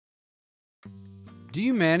Do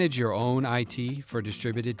you manage your own IT for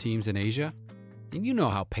distributed teams in Asia? And you know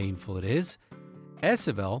how painful it is.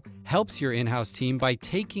 Kesselman helps your in-house team by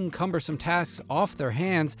taking cumbersome tasks off their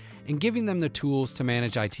hands and giving them the tools to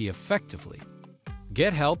manage IT effectively.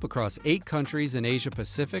 Get help across 8 countries in Asia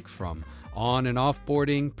Pacific, from on and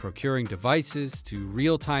offboarding, procuring devices, to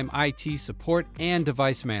real-time IT support and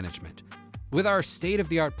device management. With our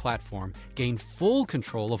state-of-the-art platform, gain full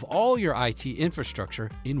control of all your IT infrastructure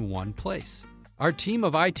in one place. Our team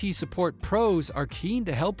of IT support pros are keen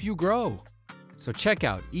to help you grow. So check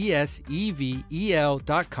out ESEVEL.com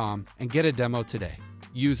and get a demo today.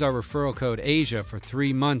 Use our referral code ASIA for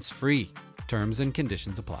 3 months free. Terms and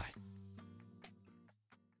conditions apply.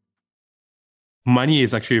 Money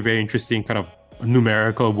is actually a very interesting kind of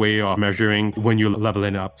numerical way of measuring when you're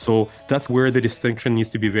leveling up. So that's where the distinction needs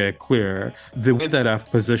to be very clear. The way that I've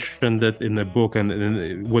positioned it in the book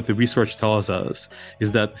and what the research tells us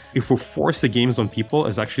is that if we force the games on people,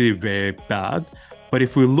 it's actually very bad. But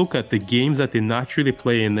if we look at the games that they naturally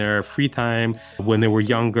play in their free time when they were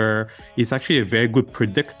younger, it's actually a very good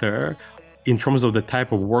predictor in terms of the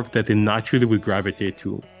type of work that they naturally would gravitate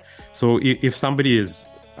to. So if somebody is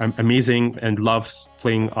amazing and loves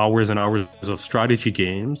playing hours and hours of strategy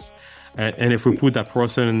games, and if we put that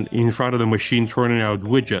person in front of the machine turning out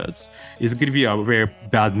widgets, it's going to be a very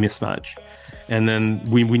bad mismatch. And then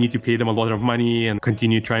we need to pay them a lot of money and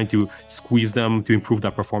continue trying to squeeze them to improve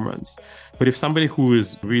that performance. But if somebody who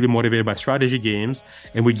is really motivated by strategy games,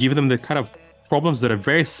 and we give them the kind of problems that are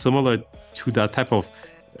very similar to that type of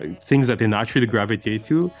things that they naturally gravitate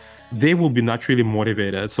to, they will be naturally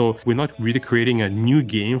motivated. So we're not really creating a new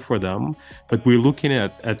game for them, but we're looking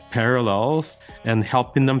at parallels and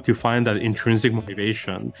helping them to find that intrinsic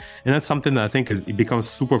motivation. And that's something that I think it becomes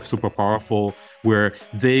super, super powerful, where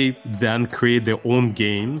they then create their own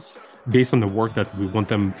games based on the work that we want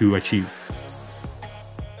them to achieve.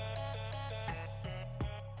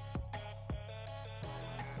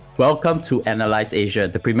 Welcome to Analyze Asia,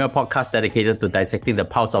 the premier podcast dedicated to dissecting the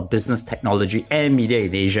pulse of business, technology, and media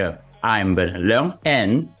in Asia. I'm Bernard Leong,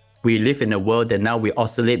 and we live in a world that now we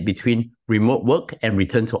oscillate between remote work and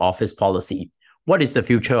return to office policy. What is the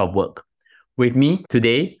future of work? With me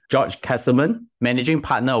today, George Kesselman, managing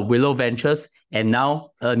partner of Willow Ventures, and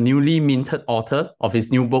now a newly minted author of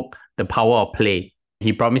his new book, The Power of Play.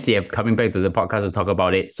 He promised he is coming back to the podcast to talk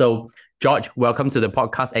about it. So, George, welcome to the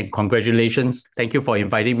podcast and congratulations. Thank you for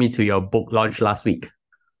inviting me to your book launch last week.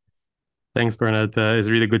 Thanks, Bernard. It's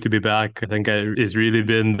really good to be back. I think it's really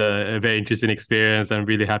been a very interesting experience. I'm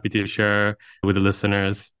really happy to share with the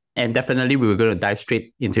listeners. And definitely we were going to dive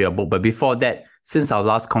straight into your book. But before that, since our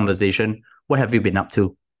last conversation, what have you been up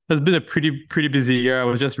to? It's been a pretty busy year. I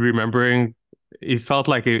was just remembering, it felt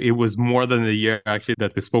like it was more than a year actually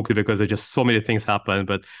that we spoke to, because there's just so many things happened.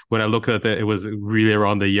 But when I looked at it, it was really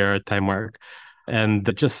around the year time mark. And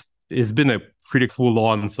it's been a pretty full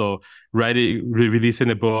on. So releasing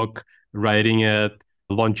a book, writing it,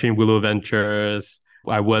 launching Willow Ventures.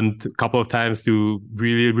 I went a couple of times to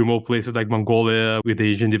really remote places like Mongolia with the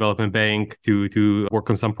Asian Development Bank to work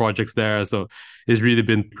on some projects there. So it's really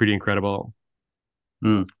been pretty incredible.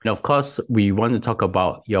 And of course, we want to talk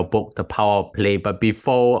about your book, The Power of Play. But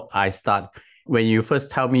before I start, when you first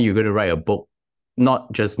tell me you're going to write a book,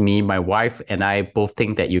 not just me, my wife and I both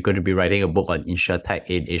think that you're going to be writing a book on InsurTech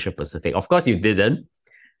in Asia Pacific. Of course, you didn't.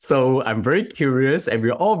 So I'm very curious, and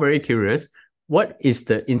we're all very curious. What is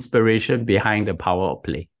the inspiration behind The Power of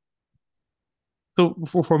Play? So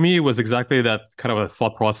for me, it was exactly that kind of a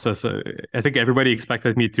thought process. I think everybody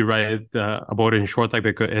expected me to write about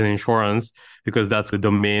InsurTech and insurance, because that's the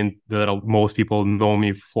domain that most people know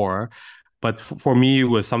me for. But for me, it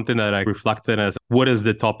was something that I reflected as, what is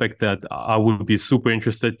the topic that I would be super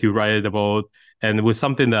interested to write about? And it was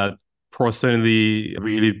something that personally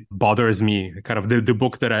really bothers me, kind of the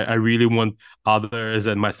book that I really want others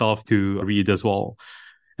and myself to read as well.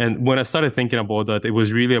 And when I started thinking about that, it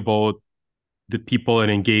was really about the people and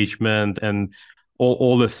engagement and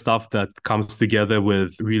all the stuff that comes together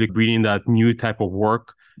with really bringing that new type of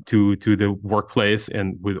work to the workplace,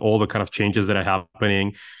 and with all the kind of changes that are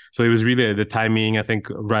happening. So it was really the timing, I think,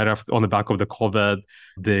 right after, on the back of the COVID,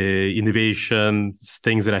 the innovation,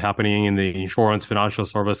 things that are happening in the insurance, financial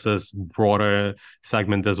services, broader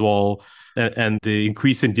segment as well, and the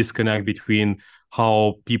increasing disconnect between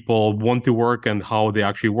how people want to work and how they're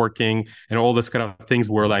actually working, and all this kind of things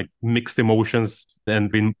were like mixed emotions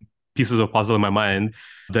and been pieces of puzzle in my mind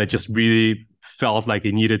that just really felt like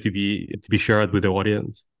it needed to be shared with the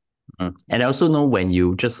audience. And I also know when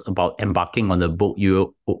you just about embarking on the book,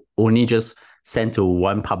 you only just sent to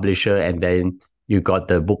one publisher and then you got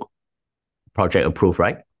the book project approved,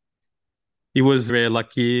 right? It was very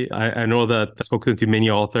lucky. I know that I've spoken to many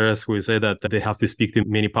authors who say that they have to speak to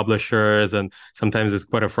many publishers, and sometimes it's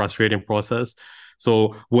quite a frustrating process.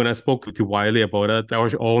 So when I spoke to Wiley about it, I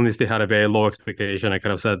was honestly had a very low expectation. I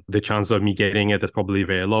kind of said the chance of me getting it is probably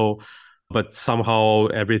very low, but somehow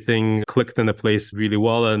everything clicked into place really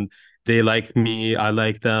well, and they liked me. I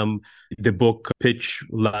liked them. The book pitch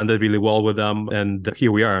landed really well with them, and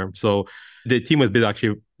here we are. So the team has been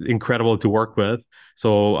actually incredible to work with.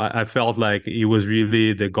 So I felt like it was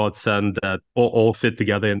really the godsend that all fit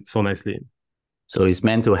together so nicely. So it's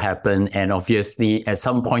meant to happen. And obviously, at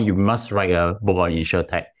some point, you must write a book on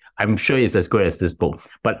InsurTech. I'm sure it's as good as this book.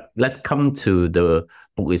 But let's come to the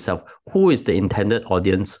book itself. Who is the intended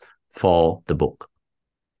audience for the book?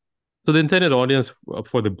 So the intended audience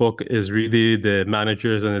for the book is really the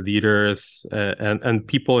managers and the leaders and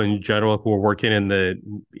people in general who are working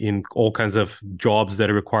in all kinds of jobs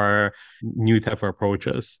that require new type of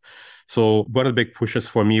approaches. So one of the big pushes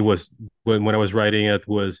for me was when I was writing it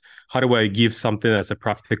was, how do I give something that's a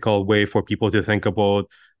practical way for people to think about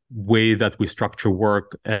way that we structure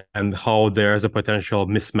work and how there's a potential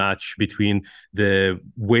mismatch between the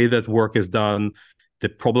way that work is done, the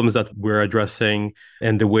problems that we're addressing,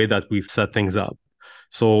 and the way that we've set things up.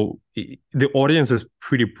 So the audience is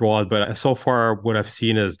pretty broad, but so far what I've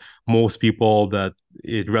seen is most people that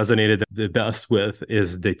it resonated the best with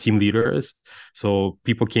is the team leaders. So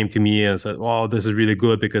people came to me and said, "Oh, this is really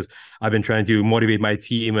good because I've been trying to motivate my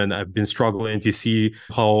team and I've been struggling to see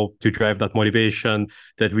how to drive that motivation.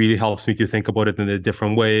 That really helps me to think about it in a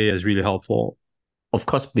different way is really helpful." Of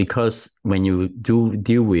course, because when you do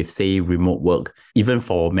deal with, say, remote work, even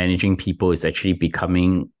for managing people, it's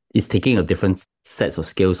taking a different sets of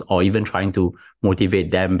skills or even trying to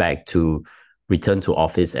motivate them back to return to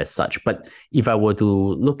office as such. But if I were to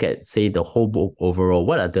look at, say, the whole book overall,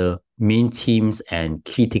 what are the main themes and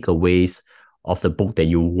key takeaways of the book that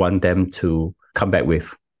you want them to come back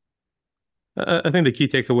with? I think the key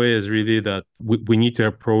takeaway is really that we need to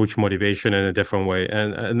approach motivation in a different way.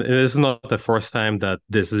 And this is not the first time that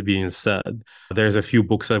this is being said. There's a few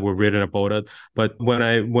books that were written about it. But when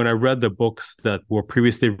I read the books that were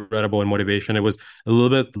previously read about motivation, it was a little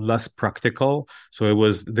bit less practical. So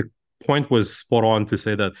the point was spot on to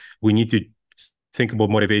say that we need to think about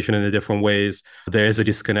motivation in a different ways. There is a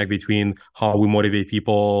disconnect between how we motivate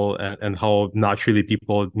people and how naturally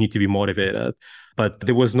people need to be motivated. But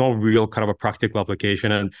there was no real kind of a practical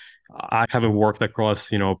application. And I haven't worked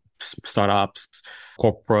across, startups,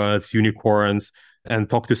 corporates, unicorns, and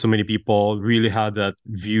talked to so many people, really had that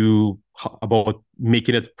view about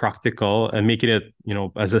making it practical and making it,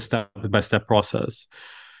 as a step-by-step process.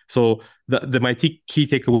 So my key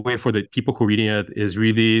takeaway for the people who are reading it is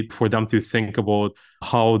really for them to think about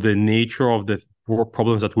how the nature of the work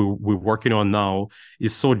problems that we're working on now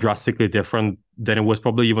is so drastically different than it was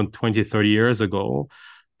probably even 20, 30 years ago.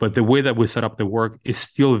 But the way that we set up the work is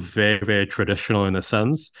still very, very traditional in a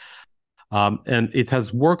sense. And it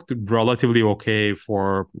has worked relatively okay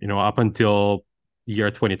for, up until year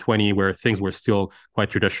 2020, where things were still quite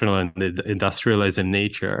traditional and industrialized in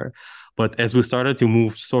nature. But as we started to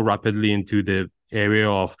move so rapidly into the area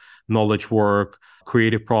of knowledge work,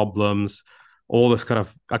 creative problems, all this kind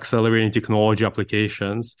of accelerating technology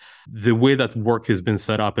applications, the way that work has been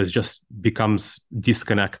set up is just becomes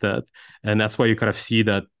disconnected. And that's why you kind of see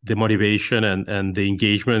that the motivation and the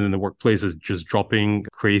engagement in the workplace is just dropping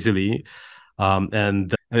crazily.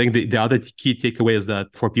 And I think the other key takeaway is that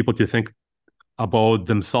for people to think about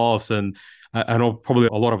themselves, and I know probably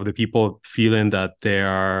a lot of the people feeling that they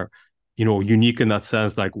are unique in that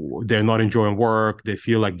sense, like they're not enjoying work, they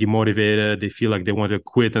feel like demotivated, they feel like they want to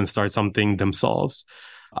quit and start something themselves.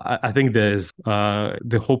 I think there's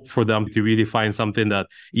the hope for them to really find something that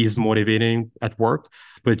is motivating at work,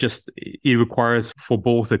 but just it requires for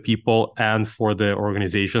both the people and for the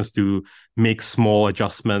organizations to make small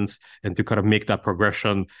adjustments and to kind of make that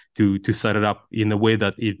progression to set it up in a way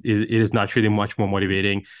that it is naturally much more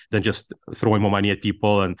motivating than just throwing more money at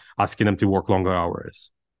people and asking them to work longer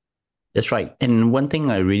hours. That's right. And one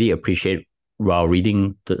thing I really appreciate while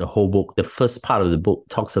reading the whole book, the first part of the book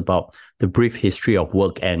talks about the brief history of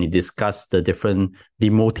work and it discusses the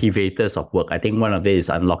motivators of work. I think one of it is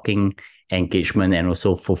unlocking engagement and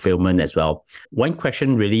also fulfillment as well. One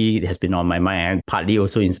question really has been on my mind and partly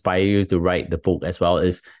also inspired you to write the book as well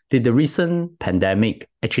is, did the recent pandemic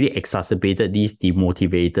actually exacerbated these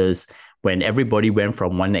demotivators when everybody went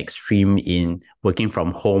from one extreme in working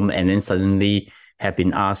from home and then suddenly have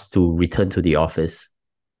been asked to return to the office?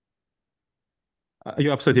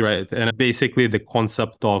 You're absolutely right. And basically the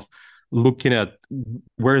concept of looking at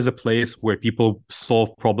where is a place where people solve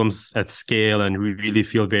problems at scale and really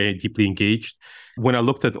feel very deeply engaged. When I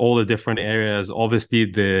looked at all the different areas, obviously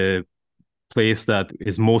the place that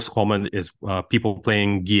is most common is people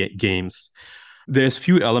playing games. There's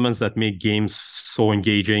few elements that make games so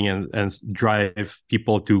engaging and drive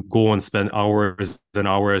people to go and spend hours and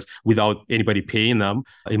hours without anybody paying them,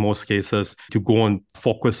 in most cases, to go and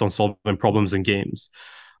focus on solving problems in games.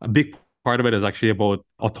 A big part of it is actually about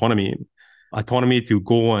autonomy to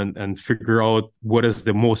go and figure out what is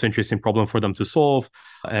the most interesting problem for them to solve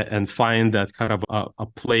and find that kind of a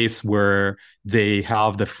place where they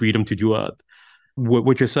have the freedom to do it.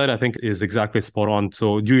 What you said, I think, is exactly spot on.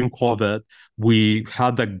 So during COVID, we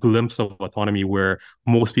had that glimpse of autonomy where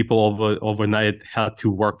most people overnight had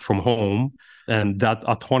to work from home. And that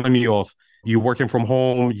autonomy of you working from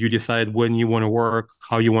home, you decide when you want to work,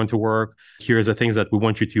 how you want to work. Here's the things that we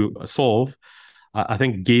want you to solve. I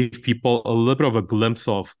think gave people a little bit of a glimpse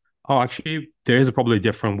of, oh, actually, there is probably a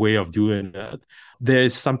different way of doing it.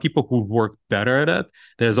 There's some people who work better at it.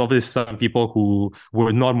 There's obviously some people who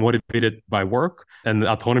were not motivated by work, and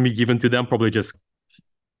autonomy given to them probably just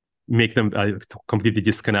make them completely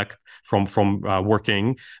disconnect from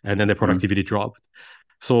working, and then their productivity dropped.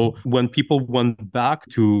 So when people went back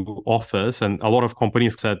to office, and a lot of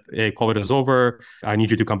companies said, hey, COVID is over, I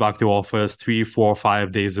need you to come back to office 3, 4,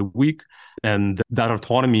 5 days a week. And that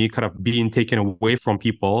autonomy kind of being taken away from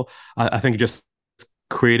people, I think just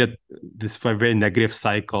created this very negative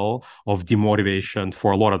cycle of demotivation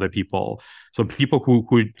for a lot of the people. So people who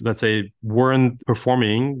let's say, weren't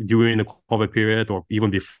performing during the COVID period or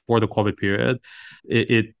even before the COVID period,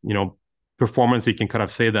 performance, you can kind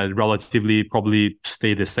of say that relatively probably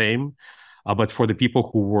stay the same. But for the people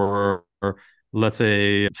who were, let's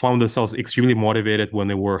say, found themselves extremely motivated when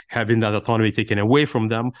they were having that autonomy taken away from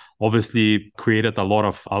them, obviously created a lot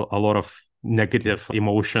of negative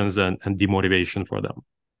emotions and demotivation for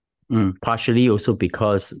them. Partially also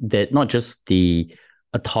because that not just the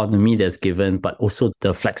autonomy that's given, but also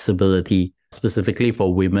the flexibility, specifically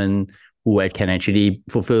for women who can actually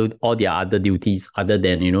fulfill all their other duties other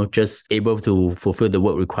than, just able to fulfill the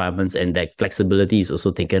work requirements, and that flexibility is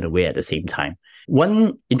also taken away at the same time.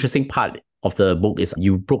 One interesting part of the book is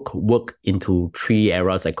you broke work into 3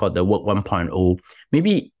 eras. I call it the work 1.0.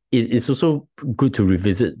 Maybe it's also good to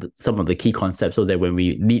revisit some of the key concepts so that when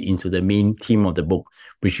we lead into the main theme of the book,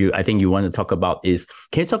 which I think you want to talk about, is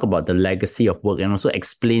can you talk about the legacy of work and also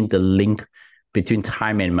explain the link between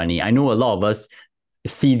time and money? I know a lot of us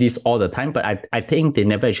see this all the time, but I think they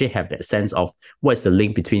never actually have that sense of what's the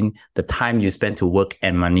link between the time you spend to work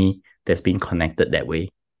and money that's being connected that way.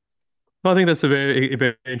 I think that's a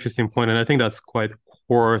very interesting point, and I think that's quite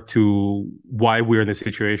core to why we're in the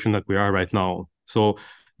situation that we are right now. So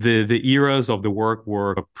the eras of the work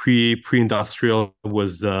were pre-industrial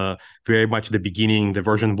was very much the beginning, the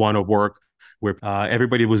version 1 of work, where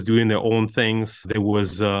everybody was doing their own things. There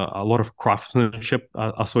was a lot of craftsmanship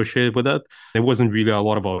associated with it. There wasn't really a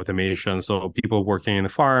lot of automation. So people working in the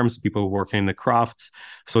farms, people working in the crafts.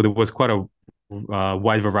 So there was quite a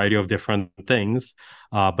wide variety of different things,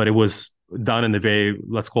 but it was done in a very,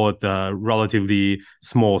 let's call it, relatively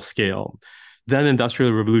small scale. Then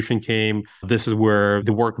Industrial Revolution came. This is where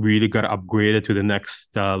the work really got upgraded to the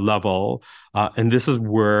next level. And this is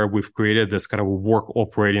where we've created this kind of work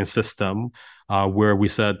operating system where we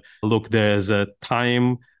said, look, there's a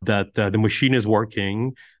time that the machine is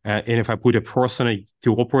working. And if I put a person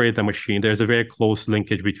to operate the machine, there's a very close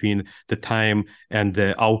linkage between the time and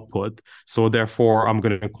the output. So therefore, I'm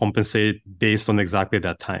going to compensate based on exactly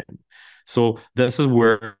that time. So this is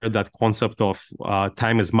where that concept of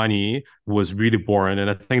time is money was really born. And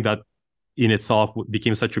I think that in itself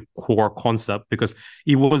became such a core concept because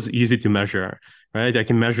it was easy to measure, right? I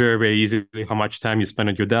can measure very easily how much time you spend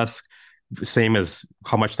at your desk, same as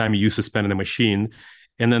how much time you used to spend in the machine.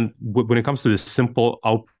 And then when it comes to the simple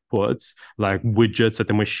outputs, like widgets at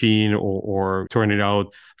the machine or turning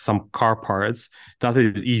out some car parts, that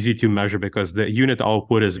is easy to measure because the unit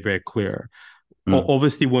output is very clear.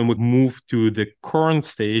 Obviously, when we move to the current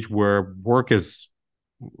stage where work is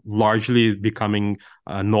largely becoming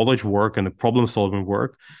knowledge work and problem-solving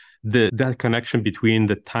work, that connection between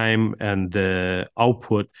the time and the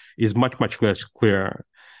output is much, much less clear.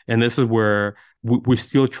 And this is where we're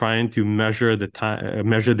still trying to measure the time,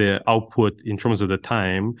 measure the output in terms of the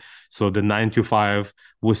time. So the 9 to 5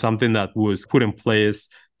 was something that was put in place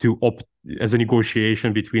to as a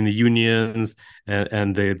negotiation between the unions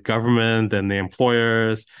and the government and the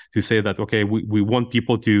employers to say that, okay, we want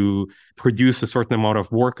people to produce a certain amount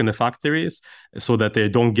of work in the factories so that they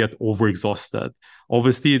don't get overexhausted.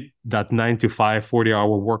 Obviously, that 9 to 5,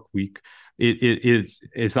 40-hour work week,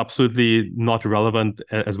 it's absolutely not relevant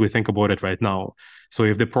as we think about it right now. So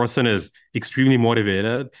if the person is extremely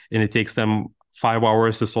motivated and it takes them 5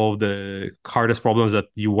 hours to solve the hardest problems that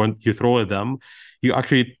you throw at them, you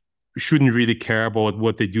actually shouldn't really care about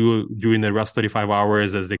what they do during the rest 35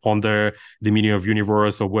 hours as they ponder the meaning of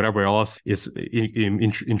universe or whatever else is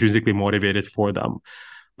intrinsically motivated for them.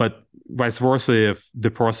 But vice versa, if the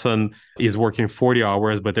person is working 40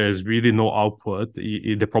 hours, but there's really no output,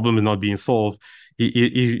 the problem is not being solved,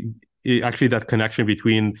 actually that connection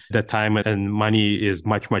between that time and money is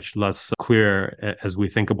much, much less clear as we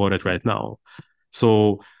think about it right now.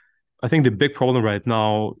 So I think the big problem right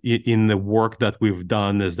now in the work that we've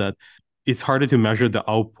done is that it's harder to measure the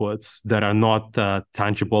outputs that are not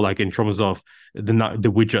tangible, like in terms of the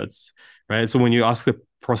widgets, right? So when you ask the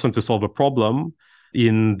person to solve a problem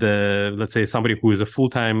in let's say somebody who is a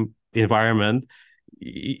full-time environment,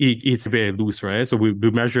 it's very loose, right? So we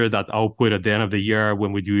measure that output at the end of the year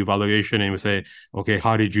when we do evaluation and we say, okay,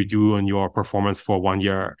 how did you do on your performance for 1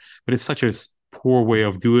 year? But it's such a poor way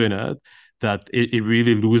of doing it that it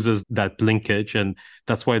really loses that linkage. And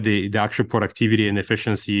that's why the actual productivity and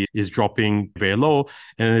efficiency is dropping very low.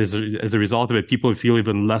 And as a result of it, people feel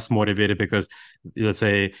even less motivated because, let's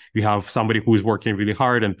say, you have somebody who is working really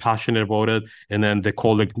hard and passionate about it, and then the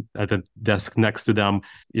colleague at the desk next to them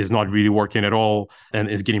is not really working at all and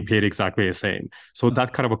is getting paid exactly the same. So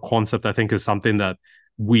that kind of a concept, I think, is something that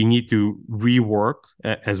we need to rework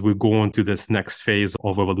as we go into this next phase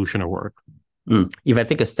of evolution of work. If I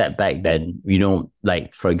take a step back, then,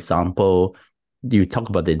 like, for example, you talk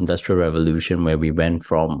about the Industrial Revolution where we went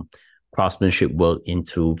from craftsmanship work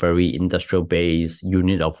into very industrial-based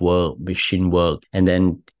unit of work, machine work. And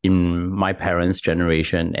then in my parents'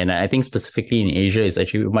 generation, and I think specifically in Asia, it's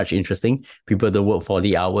actually much interesting. People don't work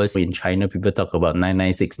 40 hours. In China, people talk about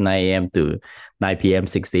 996, 9 a.m. to 9 p.m.,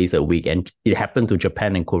 6 days a week. And it happened to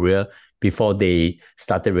Japan and Korea before they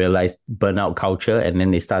started to realize burnout culture, and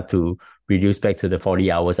then they start to reduce back to the 40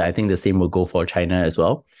 hours. I think the same will go for China as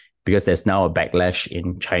well, because there's now a backlash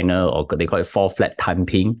in China, or they call it fall flat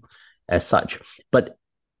tamping as such. But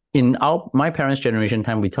in my parents' generation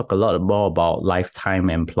time, we talk a lot more about lifetime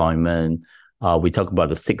employment. We talk about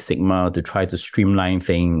the Six Sigma to try to streamline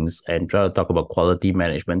things and try to talk about quality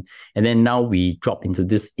management. And then now we drop into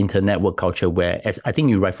this internet work culture where, as I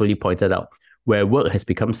think you rightfully pointed out, where work has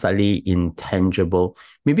become slightly intangible.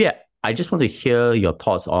 Maybe I just want to hear your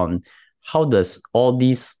thoughts on how does all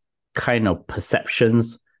these kind of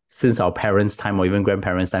perceptions since our parents' time or even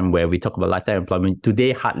grandparents' time where we talk about lifetime employment,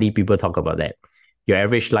 today hardly people talk about that. Your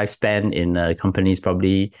average lifespan in a company is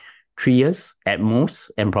probably 3 years at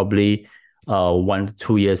most, and probably 1 to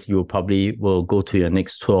 2 years, you probably will go to your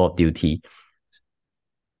next tour of duty.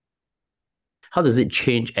 How does it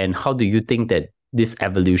change, and how do you think that this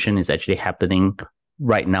evolution is actually happening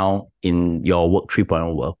right now in your Work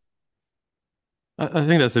 3.0 world? I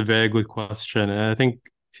think that's a very good question. And I think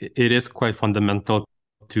it is quite fundamental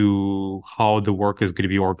to how the work is going to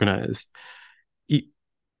be organized.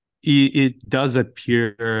 It does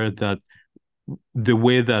appear that the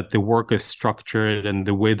way that the work is structured and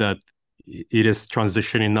the way that it is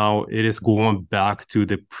transitioning now, it is going back to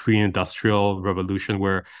the pre-industrial revolution,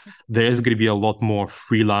 where there is going to be a lot more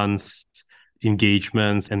freelance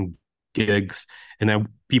engagements and gigs, and then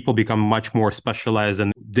people become much more specialized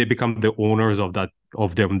and they become the owners of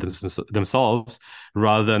themselves,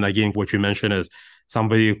 rather than, again, what you mentioned is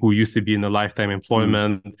somebody who used to be in a lifetime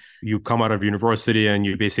employment. You come out of university and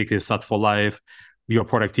you basically set for life. Your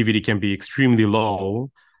productivity can be extremely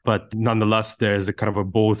low, but nonetheless, there's a kind of a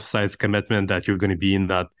both sides commitment that you're going to be in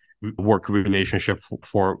that work relationship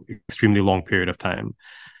for extremely long period of time.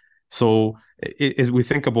 So as we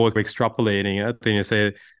think about extrapolating it, then you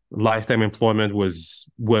say lifetime employment was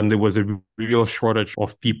when there was a real shortage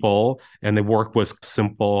of people and the work was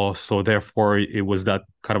simple. So therefore, it was that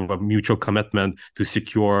kind of a mutual commitment to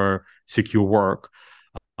secure work.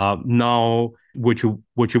 Now, what you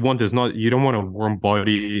want is not, you don't want a warm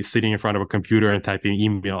body sitting in front of a computer and typing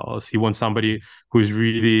emails. You want somebody who's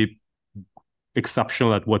really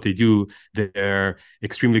exceptional at what they do. They're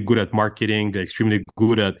extremely good at marketing. They're extremely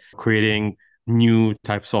good at creating new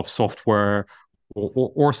types of software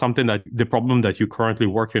or something that the problem that you're currently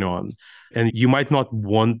working on. And you might not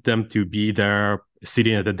want them to be there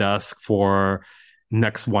sitting at the desk for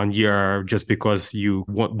next 1 year just because you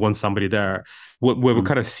want somebody there. What we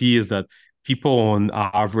kind of see is that people on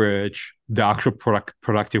average, the actual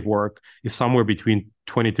productive work is somewhere between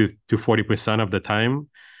 20 to 40% of the time,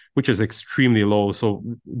 which is extremely low. So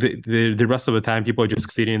the rest of the time, people are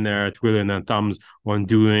just sitting there twiddling their thumbs on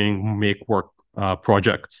doing make work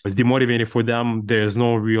projects. It's demotivating for them. There's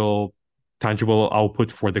no real tangible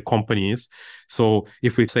output for the companies. So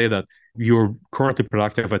if we say that you're currently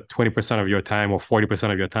productive at 20% of your time or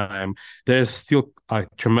 40% of your time, there's still a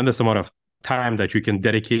tremendous amount of time that you can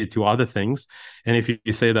dedicate to other things. And if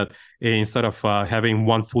you say that instead of having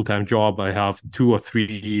one full-time job, I have 2 or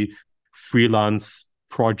 3 freelance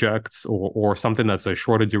projects or something that's a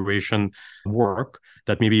shorter duration work,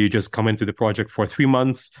 that maybe you just come into the project for 3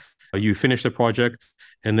 months, you finish the project,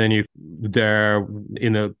 and then they're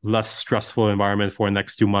in a less stressful environment for the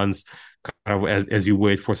next 2 months, kind of as you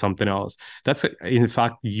wait for something else. That's in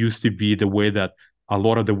fact used to be the way that a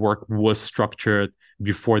lot of the work was structured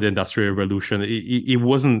before the Industrial Revolution. It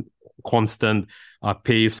wasn't constant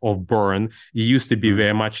pace of burn. It used to be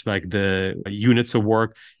very much like the units of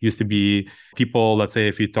work used to be people, let's say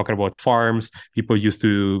if you're talking about farms, people used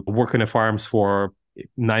to work on the farms for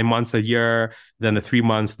 9 months a year. Then the 3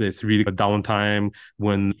 months, it's really a downtime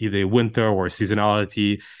when either winter or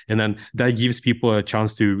seasonality. And then that gives people a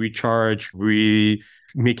chance to recharge, really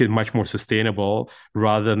make it much more sustainable,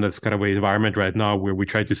 rather than this kind of environment right now where we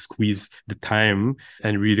try to squeeze the time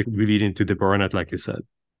and really lead into the burnout, like you said.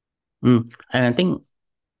 And I think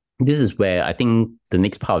this is where I think the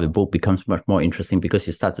next part of the book becomes much more interesting, because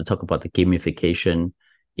you start to talk about the gamification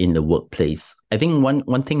in the workplace. I think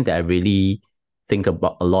one thing that I really think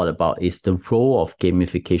about a lot about is the role of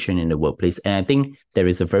gamification in the workplace. And I think there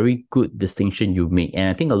is a very good distinction you make. And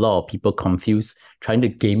I think a lot of people confuse trying to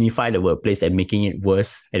gamify the workplace and making it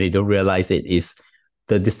worse, and they don't realize it, is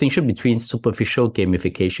the distinction between superficial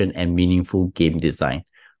gamification and meaningful game design.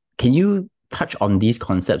 Can you touch on these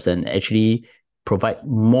concepts and actually provide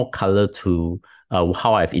more color to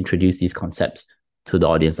how I've introduced these concepts to the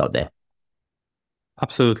audience out there?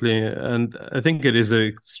 Absolutely. And I think it is an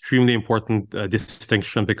extremely important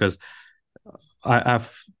distinction, because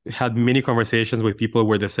I've had many conversations with people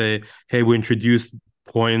where they say, hey, we introduced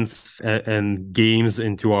points and games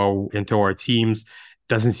into our teams.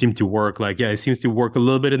 Doesn't seem to work. Like, yeah, it seems to work a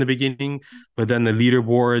little bit in the beginning, but then the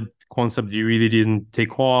leaderboard concept really didn't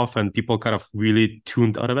take off and people kind of really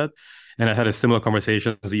tuned out of it. And I had a similar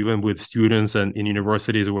conversations even with students and in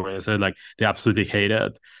universities where I said like they absolutely hate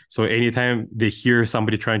it. So anytime they hear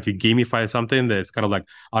somebody trying to gamify something, that's kind of like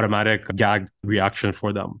automatic gag reaction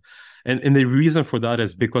for them. And the reason for that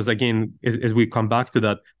is because, again, as we come back to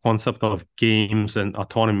that concept of games and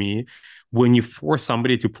autonomy, when you force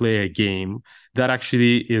somebody to play a game, that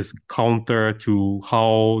actually is counter to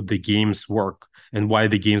how the games work and why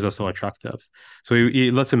the games are so attractive. So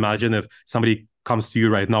let's imagine if somebody comes to you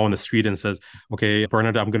right now on the street and says, okay,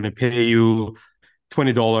 Bernard, I'm going to pay you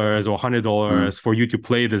 $20 or $100 for you to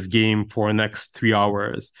play this game for the next 3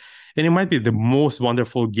 hours. And it might be the most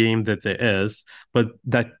wonderful game that there is, but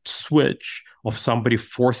that switch of somebody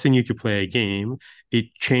forcing you to play a game, it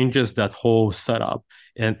changes that whole setup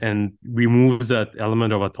and removes that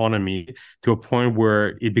element of autonomy to a point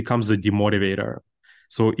where it becomes a demotivator.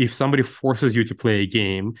 So if somebody forces you to play a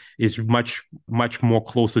game, it's much, much more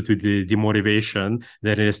closer to the demotivation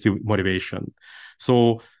than it is to motivation.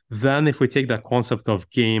 So then if we take that concept of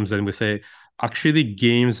games and we say, actually,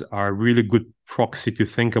 games are a really good proxy to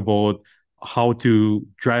think about how to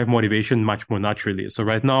drive motivation much more naturally. So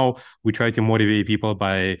right now, we try to motivate people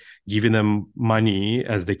by giving them money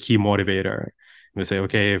as the key motivator. We say,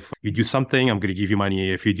 okay, if you do something, I'm going to give you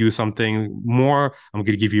money. If you do something more, I'm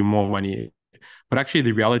going to give you more money. But actually,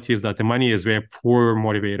 the reality is that the money is a very poor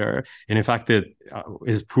motivator. And in fact, it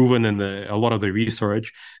is proven in a lot of the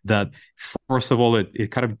research that, first of all,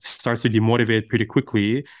 it kind of starts to demotivate pretty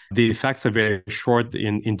quickly. The effects are very short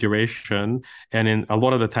in duration. And in a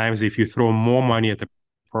lot of the times, if you throw more money at the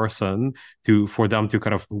person for them to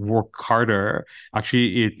kind of work harder,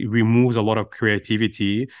 actually it removes a lot of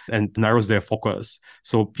creativity and narrows their focus.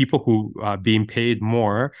 So people who are being paid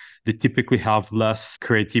more, they typically have less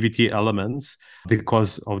creativity elements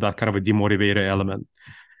because of that kind of a demotivator element.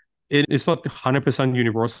 It's not 100%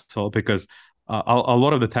 universal, because a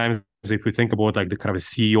lot of the times, if we think about like the kind of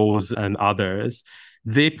CEOs and others,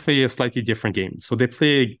 they play a slightly different game. So they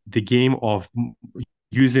play the game of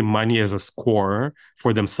using money as a score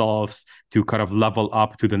for themselves to kind of level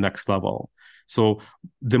up to the next level. So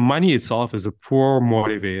the money itself is a poor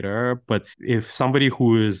motivator, but if somebody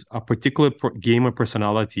who is a particular gamer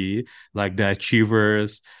personality, like the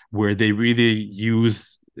achievers, where they really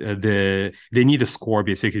use they need a score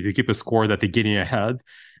basically to keep a score that they're getting ahead,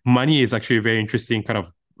 money is actually a very interesting kind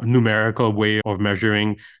of numerical way of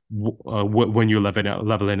measuring when you're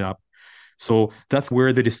leveling up. So that's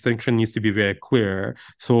where the distinction needs to be very clear.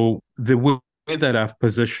 So the way that I've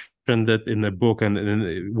positioned it in the book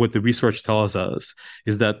and what the research tells us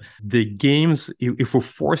is that the games, if we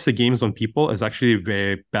force the games on people, is actually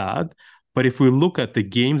very bad. But if we look at the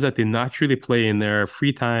games that they naturally play in their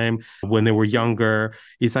free time when they were younger,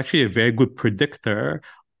 it's actually a very good predictor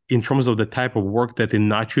in terms of the type of work that they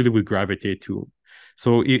naturally would gravitate to.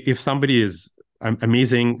 So if somebody is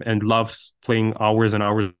amazing and loves playing hours and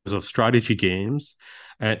hours of strategy games,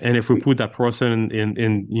 and if we put that person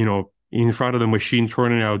in front of the machine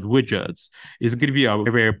turning out widgets, it's going to be a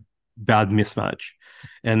very bad mismatch.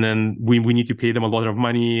 And then we need to pay them a lot of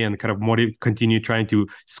money and kind of continue trying to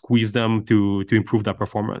squeeze them to improve that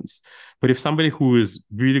performance. But if somebody who is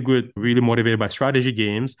really good, really motivated by strategy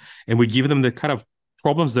games, and we give them the kind of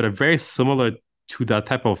problems that are very similar to that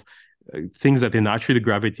type of things that they naturally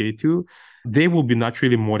gravitate to, they will be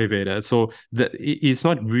naturally motivated. So it's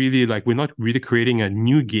not really like we're not really creating a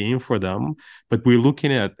new game for them, but we're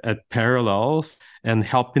looking at parallels and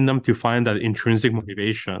helping them to find that intrinsic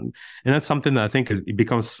motivation. And that's something that I think it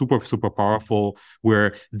becomes super, super powerful,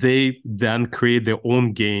 where they then create their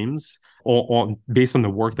own games based on the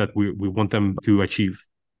work that we want them to achieve.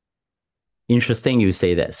 Interesting you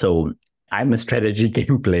say that. So I'm a strategy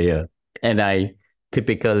game player, and I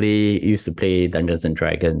typically used to play Dungeons and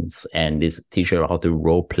Dragons, and this teach you how to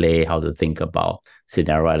role play, how to think about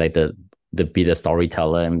scenario. I like the be the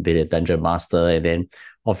storyteller and be the dungeon master. And then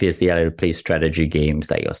obviously I like to play strategy games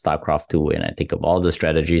like your StarCraft 2, and I think of all the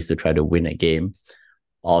strategies to try to win a game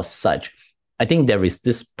or such. I think there is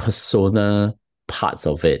this persona parts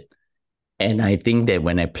of it. And I think that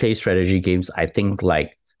when I play strategy games, I think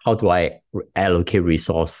like, how do I allocate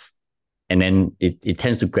resource? And then it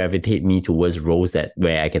tends to gravitate me towards roles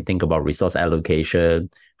where I can think about resource allocation.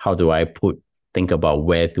 How do I think about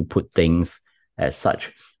where to put things as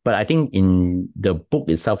such? But I think in the book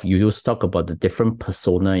itself, you just talk about the different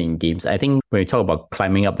persona in games. I think when you talk about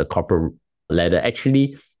climbing up the corporate ladder,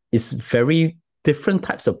 actually it's very different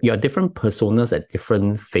types of, you have different personas at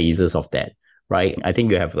different phases of that, right? I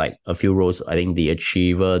think you have like a few roles. I think the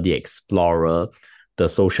achiever, the explorer, the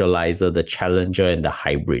socializer, the challenger, and the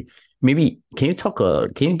hybrid. Maybe can you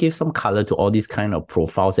give some color to all these kind of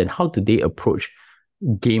profiles, and how do they approach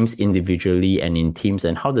games individually and in teams,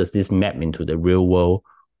 and how does this map into the real world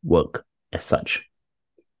work as such?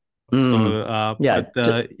 So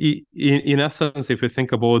in essence, if you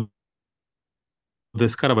think about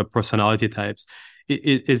this kind of a personality types,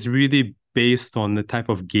 it's really based on the type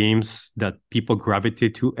of games that people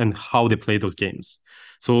gravitate to and how they play those games.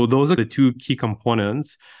 So those are the two key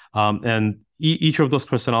components, and each of those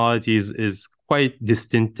personalities is quite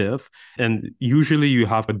distinctive. And usually you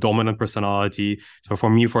have a dominant personality. So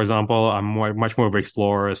for me, for example, I'm much more of an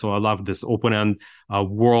explorer. So I love this open-end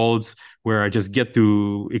worlds where I just get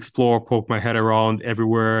to explore, poke my head around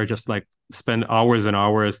everywhere, just like spend hours and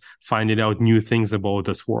hours finding out new things about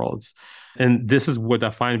these worlds. And this is what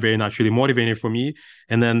I find very naturally motivating for me.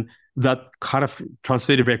 And then that kind of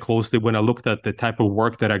translated very closely when I looked at the type of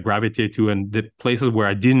work that I gravitate to, and the places where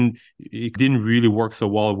it didn't really work so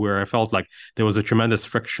well, where I felt like there was a tremendous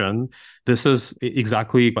friction. This is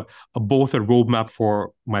exactly both a roadmap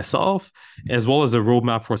for myself as well as a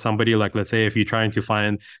roadmap for somebody, like, let's say, if you're trying to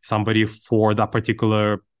find somebody for that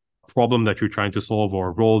particular problem that you're trying to solve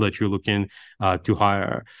or role that you're looking to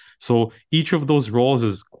hire. So each of those roles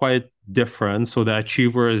is quite different. So the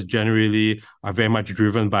achievers generally are very much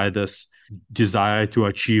driven by this desire to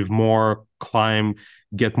achieve more, climb,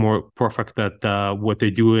 get more perfect at what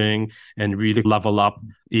they're doing, and really level up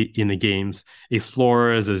in the games.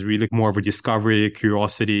 Explorers is really more of a discovery,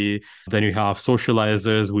 curiosity. Then you have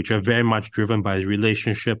socializers, which are very much driven by the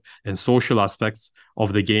relationship and social aspects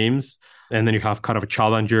of the games. And then you have kind of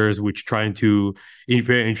challengers, which trying to,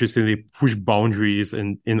 very interestingly, push boundaries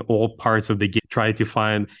in all parts of the game, try to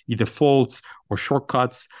find either faults or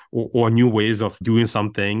shortcuts or new ways of doing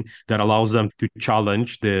something that allows them to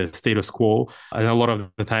challenge the status quo. And a lot of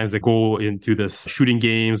the times they go into this shooting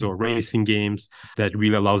games or racing games that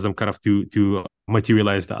really allows them kind of to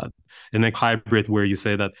materialize that. And then hybrid, where you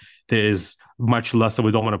say that there is much less of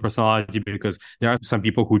a dominant personality, because there are some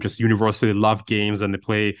people who just universally love games and they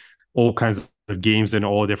play all kinds of games in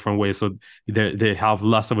all different ways. So they have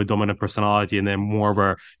less of a dominant personality, and then more of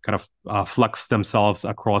a kind of flex themselves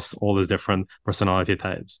across all these different personality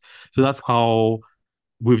types. So that's how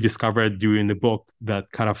we've discovered during the book that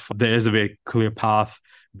kind of there is a very clear path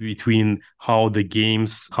between how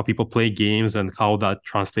people play games and how that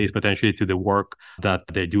translates potentially to the work that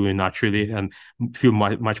they're doing naturally and feel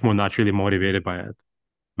much more naturally motivated by it.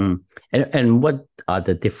 And what are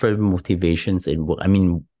the different motivations in work? I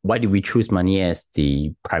mean, why do we choose money as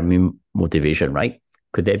the primary motivation, right?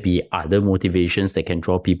 Could there be other motivations that can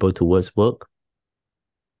draw people towards work?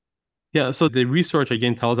 Yeah, so the research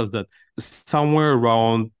again tells us that somewhere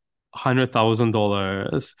around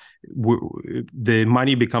 $100,000, the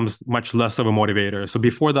money becomes much less of a motivator. So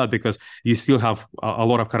before that, because you still have a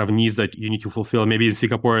lot of kind of needs that you need to fulfill. Maybe in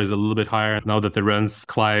Singapore is a little bit higher now that the rents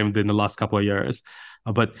climbed in the last couple of years.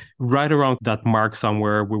 But right around that mark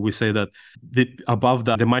somewhere where we say that above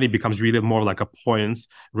that, the money becomes really more like a points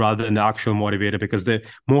rather than the actual motivator, because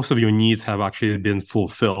most of your needs have actually been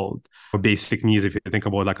fulfilled, or basic needs, if you think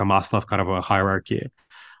about like a Maslow kind of a hierarchy.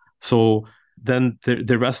 So then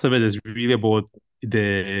the rest of it is really about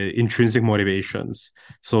the intrinsic motivations.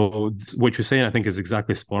 So what you're saying, I think, is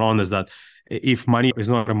exactly spot on, is that if money is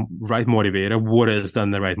not a right motivator, what is then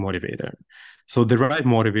the right motivator? So the right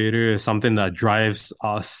motivator is something that drives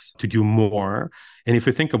us to do more. And if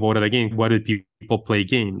you think about it, again, why do people play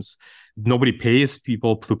games? Nobody pays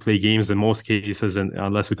people to play games in most cases, and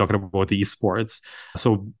unless we're talking about the esports.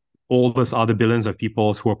 So all those other billions of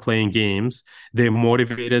people who are playing games, they're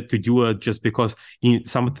motivated to do it just because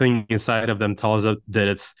something inside of them tells them that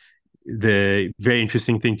it's the very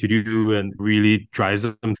interesting thing to do and really drives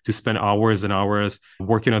them to spend hours and hours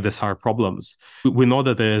working on these hard problems. We know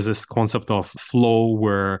that there is this concept of flow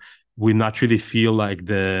where we naturally feel like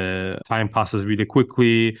the time passes really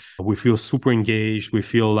quickly. We feel super engaged. We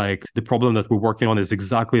feel like the problem that we're working on is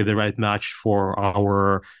exactly the right match for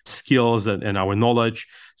our skills and our knowledge.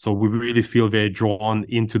 So we really feel very drawn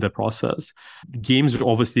into the process. Games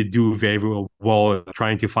obviously do very well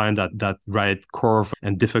trying to find that right curve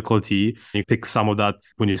and difficulty. You pick some of that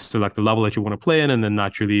when you select the level that you want to play in, and then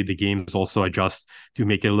naturally the games also adjust to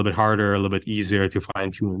make it a little bit harder, a little bit easier to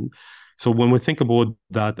fine tune. So when we think about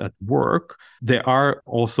that at work, there are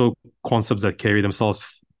also concepts that carry themselves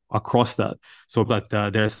across that. So that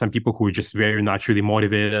there are some people who are just very naturally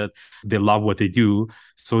motivated. They love what they do.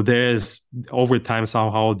 So there's over time,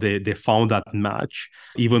 somehow they found that match,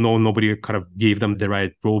 even though nobody kind of gave them the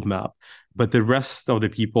right roadmap. But the rest of the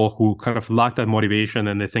people who kind of lack that motivation,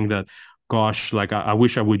 and they think that, gosh, like I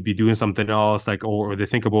wish I would be doing something else, like, or they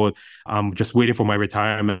think about, I'm just waiting for my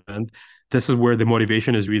retirement. This is where the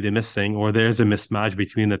motivation is really missing, or there's a mismatch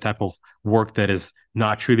between the type of work that is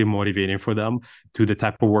not really motivating for them to the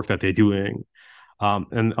type of work that they're doing.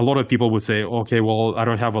 And a lot of people would say, okay, well, I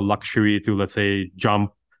don't have a luxury to, let's say,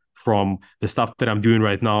 jump from the stuff that I'm doing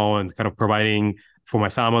right now and kind of providing for my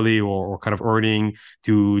family or kind of earning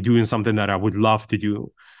to doing something that I would love to do.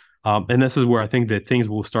 And this is where I think that things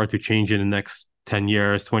will start to change in the next 10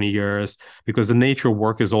 years, 20 years, because the nature of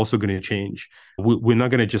work is also going to change. We're not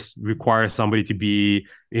going to just require somebody to be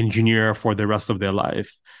engineer for the rest of their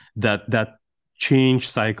life. That change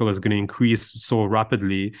cycle is going to increase so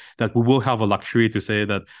rapidly that we will have a luxury to say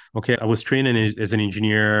that, okay, I was trained as an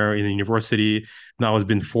engineer in a university. Now it's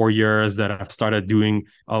been 4 years that I've started doing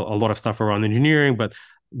a lot of stuff around engineering, but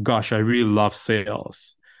gosh, I really love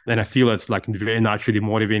sales. And I feel it's like very naturally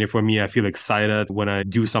motivating for me. I feel excited when I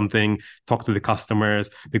do something, talk to the customers,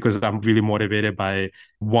 because I'm really motivated by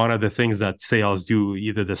one of the things that sales do,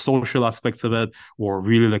 either the social aspects of it or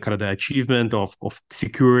really the kind of the achievement of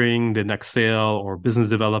securing the next sale or business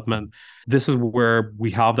development. This is where we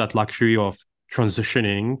have that luxury of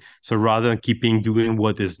transitioning. So rather than keeping doing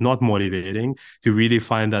what is not motivating, to really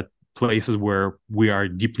find that places where we are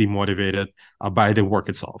deeply motivated by the work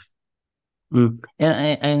itself.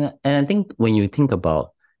 And I think when you think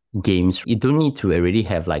about games, you don't need to already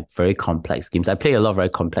have like very complex games. I play a lot of very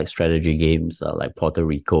complex strategy games like Puerto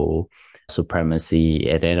Rico, Supremacy,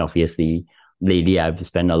 and then obviously lately I've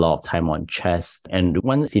spent a lot of time on chess. And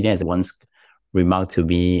one senior has once remarked to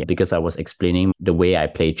me, because I was explaining the way I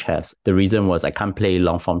play chess. The reason was I can't play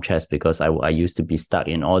long form chess because I used to be stuck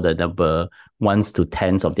in all the number 1s to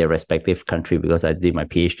 10s of their respective country because I did my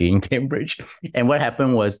PhD in Cambridge. And what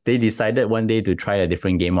happened was they decided one day to try a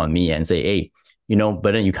different game on me and say, hey,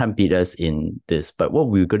 but then you can't beat us in this. But what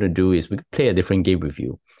we're going to do is we play a different game with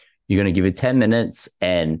you. You're going to give it 10 minutes.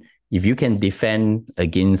 And if you can defend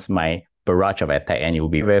against my barrage of attack, and it will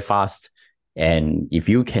be very fast. And if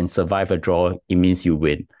you can survive a draw, it means you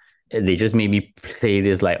win. They just made me play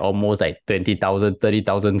this like almost like 20,000,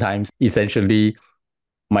 30,000 times. Essentially,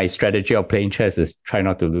 my strategy of playing chess is try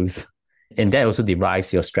not to lose. And that also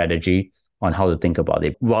derives your strategy on how to think about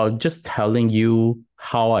it. While just telling you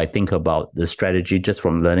how I think about the strategy just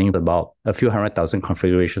from learning about a few 100,000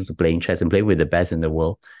 configurations of playing chess and play with the best in the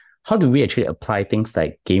world, how do we actually apply things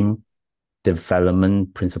like game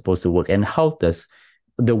development principles to work? And how does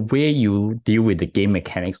the way you deal with the game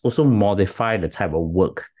mechanics also modify the type of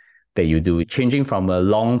work that you do, changing from a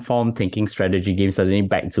long form thinking strategy game suddenly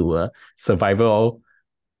back to a survival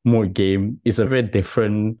mode game is a very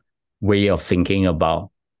different way of thinking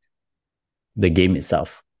about the game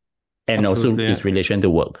itself and Absolutely. also its relation to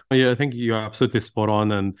work. Yeah, I think you're absolutely spot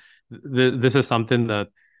on. And this is something that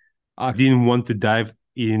I didn't want to dive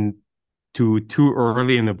into too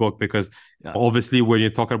early in the book, because obviously when you're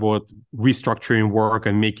talking about restructuring work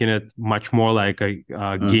and making it much more like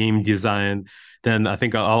a game design, then I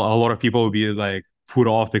think a lot of people will be like put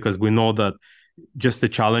off, because we know that just the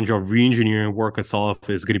challenge of re-engineering work itself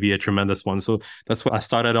is going to be a tremendous one. So that's why I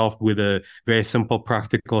started off with a very simple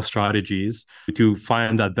practical strategies to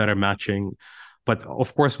find that better matching. But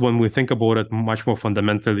of course, when we think about it much more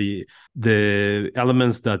fundamentally, the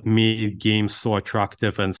elements that made games so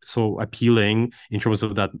attractive and so appealing in terms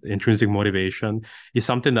of that intrinsic motivation is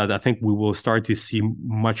something that I think we will start to see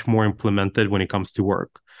much more implemented when it comes to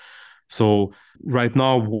work. So right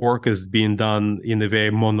now, work is being done in a very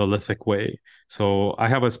monolithic way. So I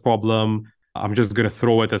have this problem. I'm just going to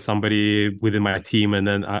throw it at somebody within my team, and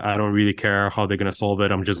then I don't really care how they're going to solve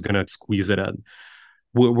it. I'm just going to squeeze it in.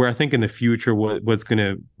 Where I think in the future, what's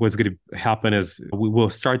gonna happen is we will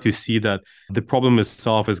start to see that the problem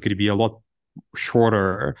itself is going to be a lot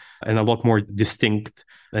shorter and a lot more distinct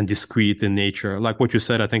and discrete in nature. Like what you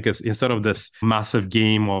said, I think is instead of this massive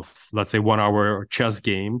game of, let's say, 1 hour chess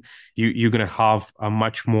game, you're going to have a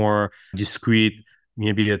much more discrete,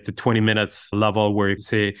 maybe at the 20 minutes level, where you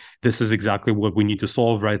say, this is exactly what we need to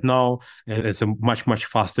solve right now. And it's a much, much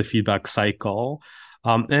faster feedback cycle.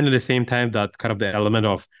 And at the same time, that kind of the element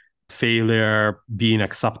of failure being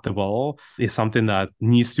acceptable is something that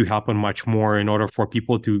needs to happen much more in order for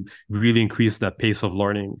people to really increase that pace of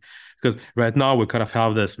learning. Because right now we kind of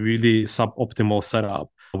have this really suboptimal setup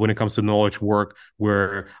when it comes to knowledge work,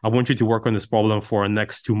 where I want you to work on this problem for the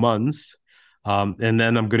next 2 months. And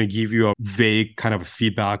then I'm going to give you a vague kind of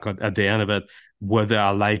feedback at the end of it, whether I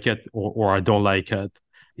like it or I don't like it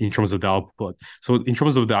in terms of the output. So in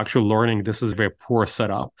terms of the actual learning, this is a very poor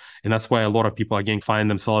setup. And that's why a lot of people, again, find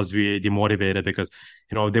themselves very demotivated, because,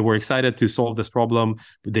 they were excited to solve this problem,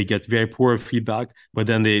 but they get very poor feedback, but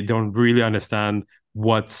then they don't really understand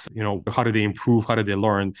how do they improve, how do they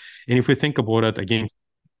learn. And if we think about it, again,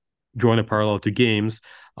 drawing a parallel to games,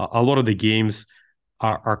 a lot of the games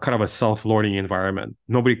are kind of a self-learning environment.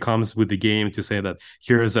 Nobody comes with the game to say that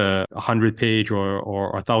here's a 100-page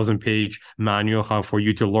or 1,000-page manual for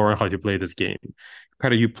you to learn how to play this game.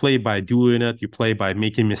 Kind of you play by doing it, you play by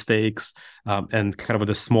making mistakes, and kind of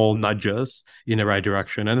the small nudges in the right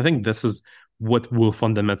direction. And I think this is what will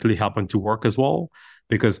fundamentally happen to work as well,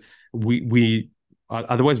 because we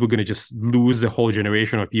otherwise, we're going to just lose the whole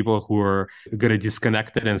generation of people who are going to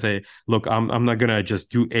disconnect it and say, look, I'm not going to just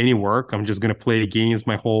do any work. I'm just going to play games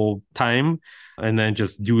my whole time and then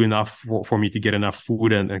just do enough for me to get enough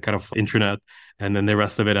food and kind of internet. And then the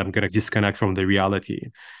rest of it, I'm going to disconnect from the reality.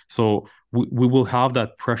 So we will have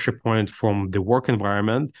that pressure point from the work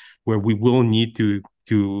environment where we will need to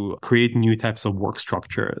create new types of work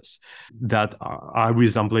structures that are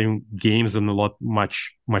resembling games in a lot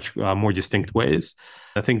much more distinct ways.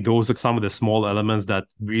 I think those are some of the small elements that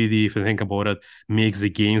really, if you think about it, makes the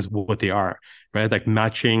games what they are, right? Like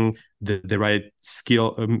matching the right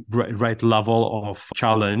skill, right level of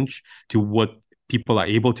challenge to what people are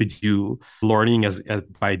able to do, learning as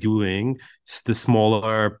by doing the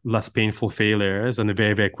smaller, less painful failures and the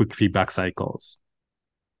very, very quick feedback cycles.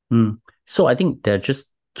 So I think there are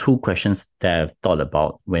just two questions that I've thought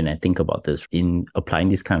about when I think about this in applying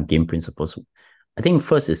these kind of game principles. I think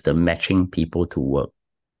first is the matching people to work.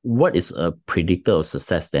 What is a predictor of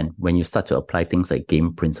success then when you start to apply things like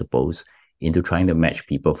game principles into trying to match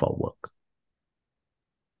people for work?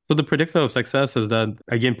 So the predictor of success is that,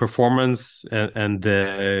 again, performance and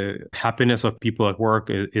the happiness of people at work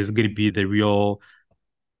is going to be the real,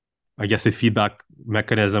 I guess, a feedback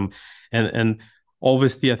mechanism. And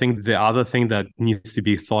obviously, I think the other thing that needs to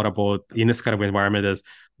be thought about in this kind of environment is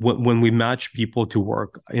when we match people to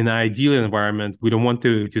work. In an ideal environment, we don't want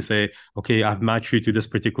to say, okay, I've matched you to this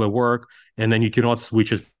particular work, and then you cannot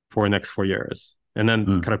switch it for the next 4 years. And then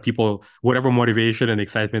kind of people, whatever motivation and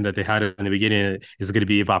excitement that they had in the beginning is going to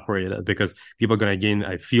be evaporated, because people are going to, again,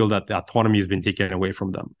 I feel that the autonomy has been taken away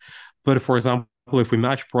from them. But for example, if we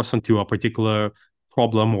match person to a particular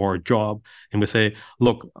problem or job and we say,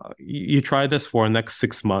 look, you try this for the next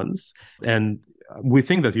 6 months and we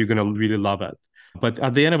think that you're going to really love it. But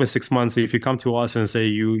at the end of the 6 months, if you come to us and say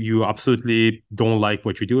you absolutely don't like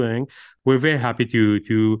what you're doing, we're very happy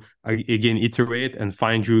to again iterate and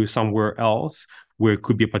find you somewhere else where it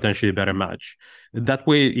could be potentially a better match. That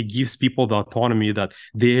way, it gives people the autonomy that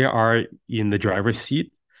they are in the driver's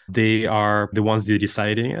seat. They are the ones that are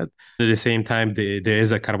deciding it. At the same time, there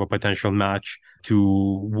is a kind of a potential match to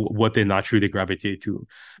what they naturally gravitate to.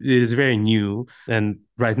 It is very new. And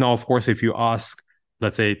right now, of course, if you ask,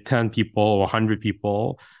 let's say 10 people or 100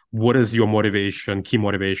 people, what is your motivation, key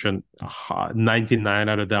motivation? 99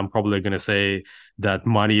 out of them probably going to say that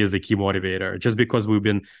money is the key motivator, just because we've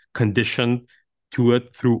been conditioned to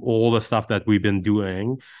it through all the stuff that we've been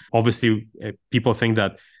doing. Obviously, people think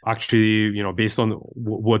that actually, based on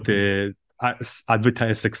what the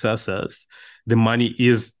advertised success is, the money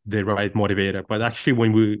is the right motivator. But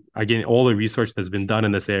actually, again, all the research that's been done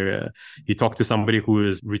in this area, you talk to somebody who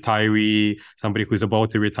is retiree, somebody who's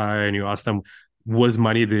about to retire, and you ask them, was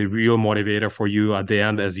money the real motivator for you at the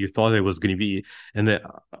end as you thought it was going to be? And the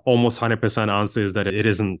almost 100% answer is that it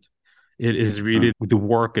isn't. It is really the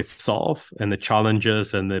work itself, and the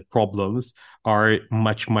challenges and the problems are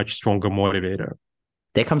much, much stronger motivator.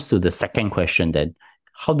 That comes to the second question then.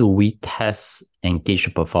 How do we test and gauge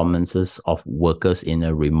the performances of workers in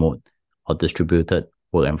a remote or distributed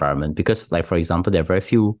work environment? Because, like, for example, there are very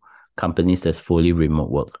few companies that's fully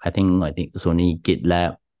remote work. I think it's only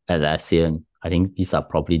GitLab, Atlassian. I think these are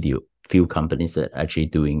probably the few companies that are actually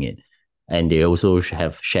doing it. And they also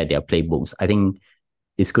have shared their playbooks. I think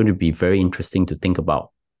it's going to be very interesting to think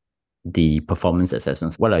about the performance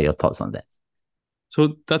assessments. What are your thoughts on that?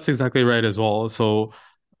 So that's exactly right as well. So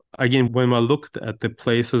again, when I looked at the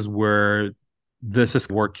places where this is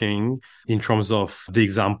working in terms of the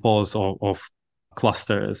examples of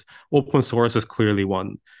clusters, open source is clearly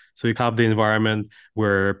one. So you have the environment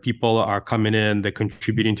where people are coming in, they're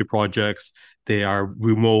contributing to projects, they are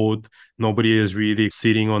remote. Nobody is really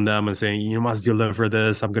sitting on them and saying, you must deliver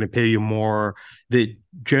this, I'm going to pay you more. They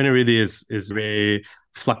generally is very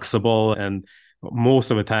flexible, and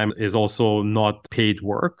most of the time is also not paid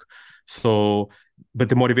work. So, but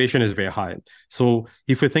the motivation is very high. So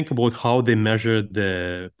if we think about how they measure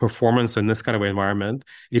the performance in this kind of environment,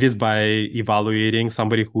 it is by evaluating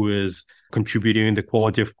somebody who is contributing, the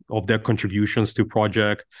quality of their contributions to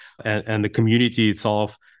project, and the community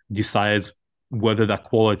itself decides whether that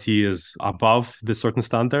quality is above the certain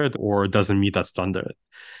standard or doesn't meet that standard.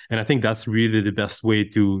 And I think that's really the best way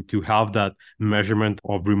to have that measurement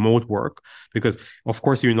of remote work, because of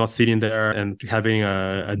course you're not sitting there and having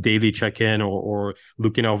a daily check-in or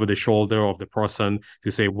looking over the shoulder of the person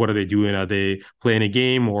to say, what are they doing? Are they playing a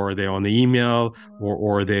game, or are they on the email,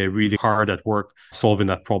 or are they really hard at work solving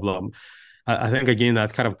that problem? I think, again,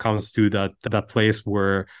 that kind of comes to that place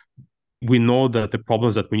where we know that the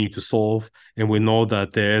problems that we need to solve, and we know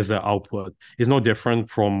that there is an output. It's no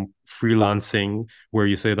different from freelancing, where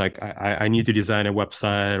you say, like, I need to design a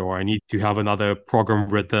website, or I need to have another program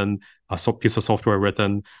written, a piece of software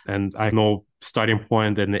written, and I know starting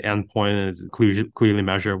point and the end point is clearly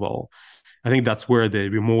measurable. I think that's where the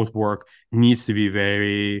remote work needs to be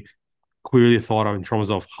very clearly thought of in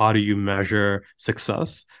terms of how do you measure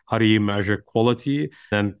success, how do you measure quality,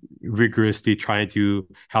 and rigorously trying to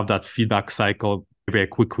have that feedback cycle very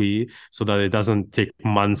quickly, so that it doesn't take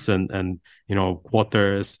months and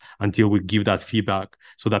quarters until we give that feedback,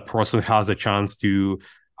 so that person has a chance to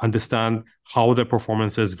understand how the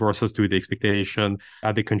performance is versus to the expectation.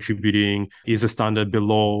 Are they contributing? Is the standard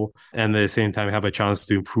below? And at the same time have a chance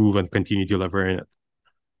to improve and continue delivering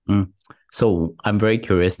it. So I'm very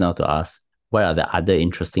curious now to ask, what are the other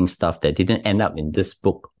interesting stuff that didn't end up in this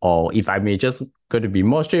book? Or if I may just going to be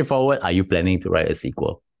more straightforward, are you planning to write a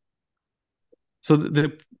sequel? So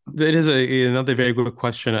that is another very good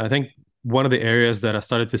question. I think one of the areas that I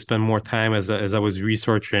started to spend more time as I was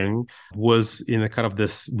researching was in a kind of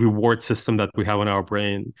this reward system that we have in our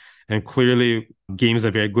brain. And clearly games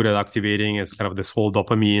are very good at activating as kind of this whole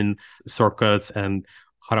dopamine circuits and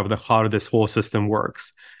how this whole system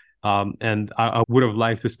works. And I would have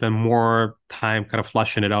liked to spend more time kind of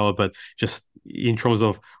fleshing it out, but just in terms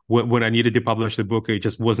of when I needed to publish the book, it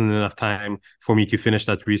just wasn't enough time for me to finish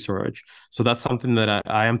that research. So that's something that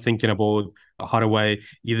I am thinking about. How do I,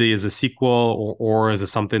 either as a sequel or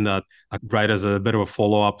as something that I write as a bit of a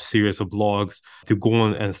follow-up series of blogs, to go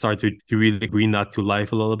on and start to really bring that to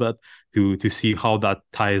life a little bit, to see how that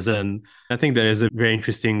ties in. I think there is a very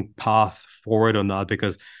interesting path forward on that,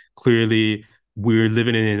 because clearly we're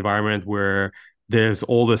living in an environment where there's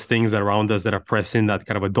all those things around us that are pressing that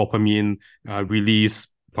kind of a dopamine release,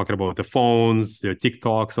 talking about the phones, the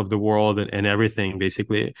TikToks of the world, and everything,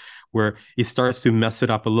 basically, where it starts to mess it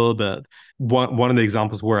up a little bit. One of the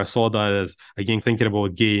examples where I saw that is, again, thinking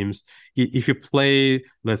about games. If you play,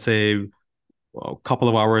 let's say, a couple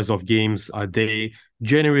of hours of games a day,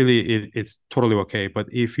 generally it's totally okay. But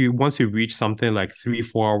if you once you reach something like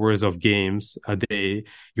 3-4 hours of games a day,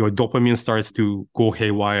 your dopamine starts to go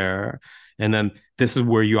haywire. And then this is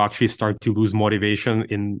where you actually start to lose motivation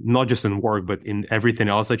in not just in work, but in everything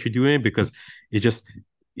else that you're doing, because it just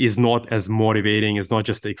is not as motivating. It's not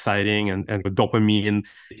just exciting, and dopamine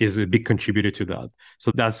is a big contributor to that.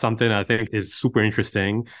 So that's something I think is super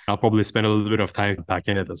interesting. I'll probably spend a little bit of time back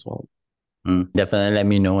in it as well. Definitely let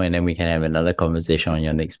me know, and then we can have another conversation on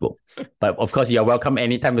your next book. But of course, you're welcome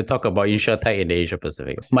anytime to talk about InsurTech in the Asia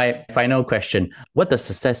Pacific. My final question, what does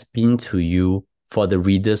success mean to you for the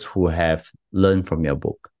readers who have learned from your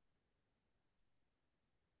book?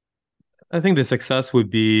 I think the success would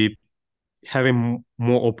be having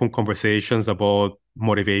more open conversations about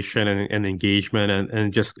motivation and engagement,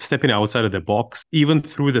 and just stepping outside of the box. Even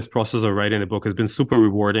through this process of writing the book has been super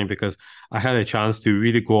rewarding, because I had a chance to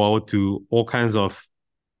really go out to all kinds of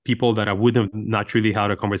people that I wouldn't have naturally had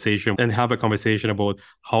a conversation, and have a conversation about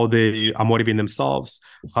how they are motivating themselves,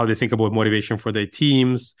 how they think about motivation for their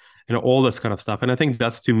teams, and all this kind of stuff. And I think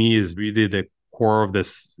that's, to me, is really the core of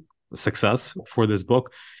this success for this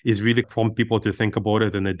book, is really prompt people to think about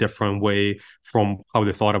it in a different way from how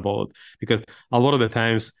they thought about it. Because a lot of the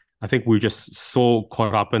times, I think we're just so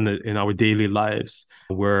caught up in our daily lives,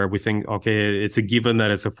 where we think, okay, it's a given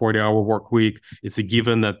that it's a 40-hour work week. It's a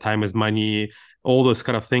given that time is money. All those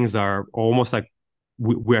kind of things are almost like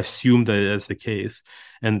we assume that it's the case.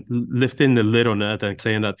 And lifting the lid on it and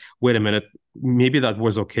saying that, wait a minute, maybe that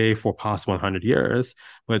was okay for past 100 years,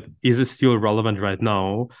 but is it still relevant right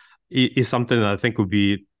now? Is something that I think would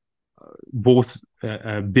be both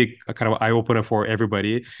a big kind of eye-opener for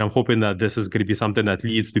everybody. I'm hoping that this is going to be something that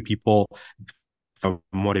leads to people for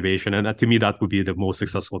motivation. And to me, that would be the most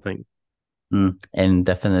successful thing. And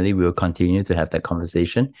definitely we will continue to have that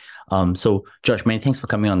conversation. So George, many thanks for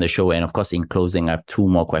coming on the show. And of course, in closing, I have two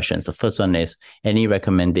more questions. The first one is, any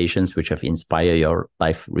recommendations which have inspired your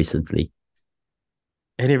life recently?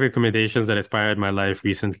 Any recommendations that inspired my life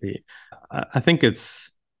recently? I think it's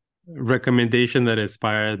recommendation that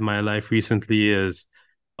inspired my life recently is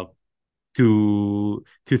to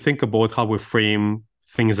think about how we frame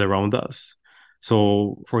things around us.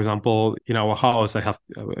 So, for example, in our house, I have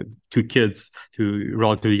two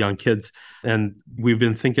relatively young kids, and we've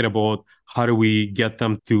been thinking about how do we get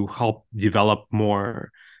them to help develop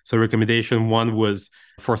more. So recommendation one was,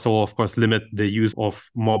 first of all, of course, limit the use of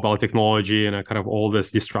mobile technology and kind of all these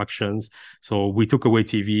distractions. So we took away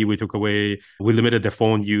TV, we limited the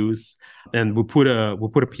phone use, and we put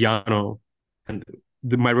a piano. And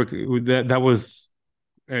that was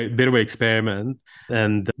a bit of an experiment.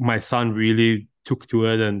 And my son really took to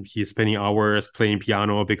it, and he's spending hours playing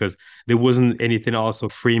piano because there wasn't anything else. So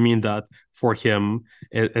framing that for him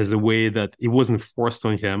as a way that it wasn't forced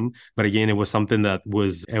on him, but again, it was something that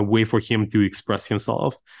was a way for him to express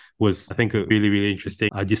himself, was, I think, a really, really interesting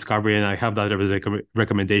discovery. And I have that as a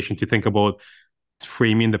recommendation to think about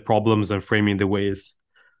framing the problems and framing the ways.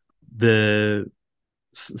 The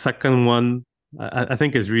second one, I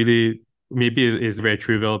think, is really, maybe is very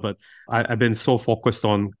trivial, but I've been so focused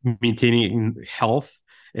on maintaining health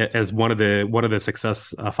as one of the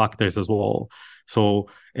success factors as well. So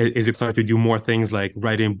as you start to do more things like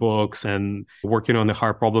writing books and working on the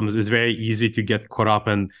hard problems, it's very easy to get caught up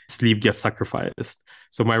and sleep gets sacrificed.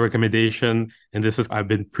 So my recommendation, and this is, I've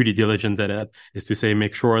been pretty diligent at it, is to say,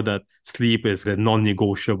 make sure that sleep is a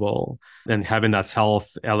non-negotiable, and having that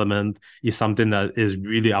health element is something that is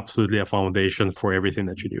really absolutely a foundation for everything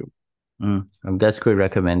that you do. That's a great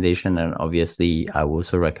recommendation. And obviously, I will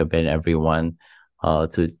also recommend everyone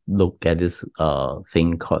to look at this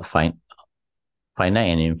thing called finite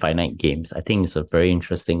and infinite games. I think it's a very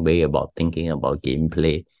interesting way about thinking about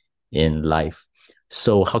gameplay in life.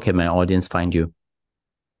 So how can my audience find you?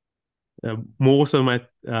 Most of my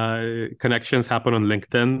connections happen on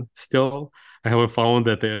LinkedIn still. I haven't found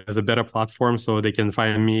that there's a better platform, so they can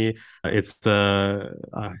find me. It's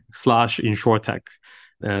 /InsurTech.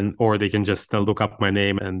 Or they can just look up my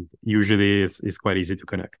name, and usually it's quite easy to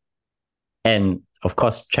connect. And of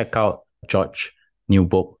course, check out George's new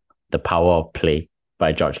book, The Power of Play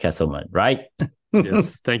by George Kesselman, right?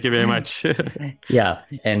 Yes, thank you very much. Yeah,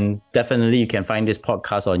 and definitely you can find this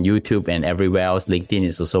podcast on YouTube and everywhere else. LinkedIn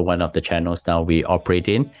is also one of the channels now we operate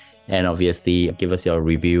in. And obviously, give us your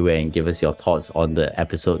review and give us your thoughts on the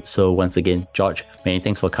episode. So once again, George, many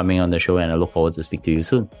thanks for coming on the show, and I look forward to speak to you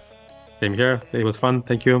soon. Same here. It was fun.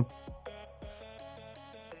 Thank you.